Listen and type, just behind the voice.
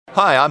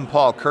Hi, I'm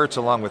Paul Kurtz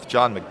along with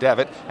John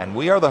McDevitt, and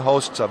we are the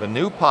hosts of a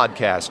new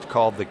podcast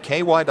called the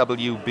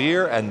KYW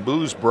Beer and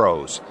Booze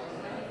Broz.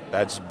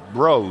 That's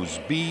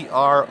Broz,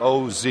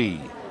 B-R-O-Z.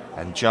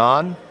 And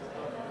John,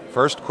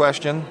 first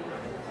question,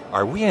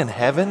 are we in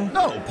heaven?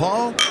 No,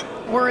 Paul.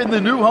 We're in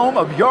the new home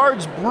of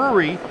Yard's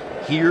Brewery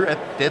here at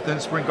 5th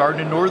and Spring Garden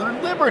in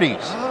Northern Liberties.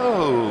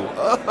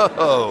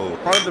 Oh.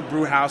 Part of the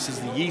brew house is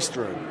the yeast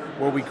room,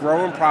 where we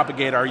grow and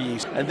propagate our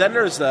yeast. And then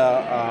there's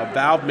the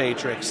valve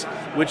matrix,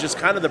 which is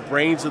kind of the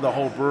brains of the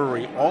whole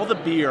brewery. All the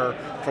beer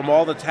from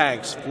all the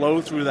tanks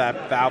flow through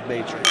that valve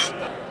matrix.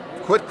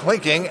 Quit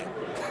clinking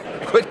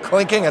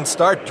and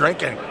start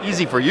drinking.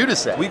 Easy for you to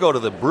say. We go to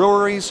the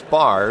breweries,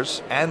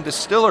 bars, and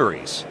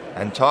distilleries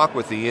and talk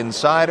with the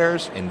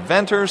insiders,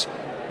 inventors,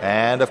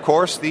 and, of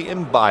course, the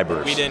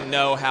imbibers. We didn't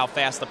know how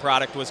fast the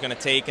product was going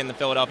to take in the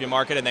Philadelphia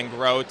market and then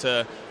grow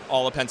to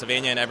all of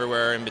Pennsylvania and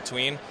everywhere in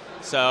between.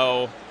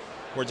 So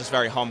we're just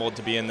very humbled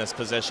to be in this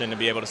position to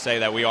be able to say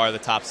that we are the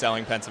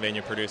top-selling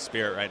Pennsylvania-produced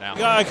spirit right now.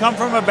 I come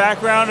from a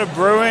background of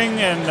brewing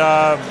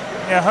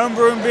and home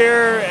brewing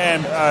beer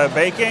and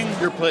baking.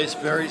 Your place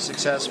very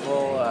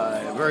successful,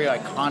 very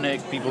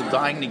iconic. People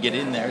dying to get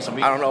in there.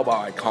 I don't know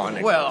about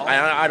iconic. Well,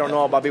 I don't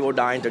know about people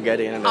dying to get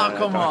in. Oh,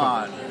 come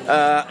on.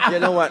 You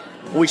know what?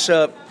 We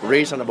serve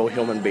reasonable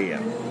human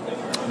being.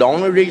 The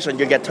only reason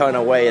you get turned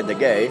away at the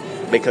gate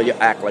because you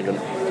act like an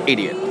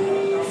idiot.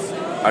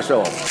 That's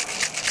all.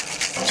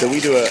 So we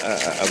do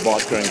a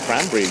vodka and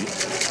cranberry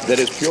that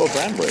is pure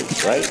cranberry,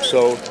 right?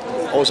 So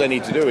all I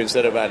need to do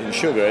instead of adding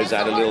sugar is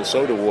add a little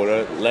soda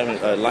water,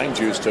 lime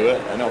juice to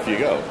it, and off you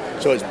go.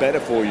 So it's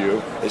better for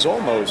you. It's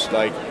almost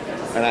like,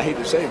 and I hate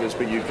to say this,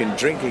 but you can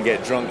drink and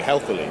get drunk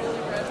healthily.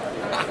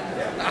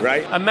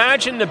 Right?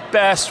 Imagine the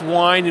best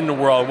wine in the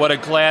world, what a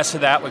glass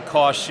of that would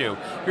cost you.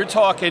 You're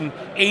talking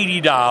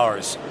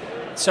 $80.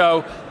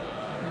 So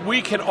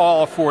we can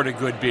all afford a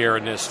good beer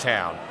in this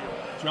town.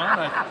 John,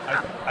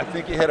 I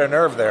think you hit a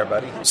nerve there,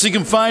 buddy. So you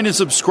can find and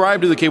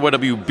subscribe to the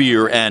KYW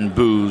Beer and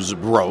Booze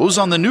Bros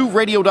on the new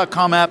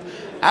radio.com app,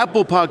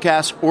 Apple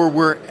Podcasts, or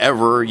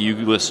wherever you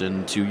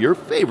listen to your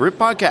favorite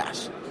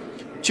podcasts.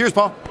 Cheers,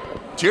 Paul.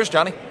 Cheers,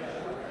 Johnny.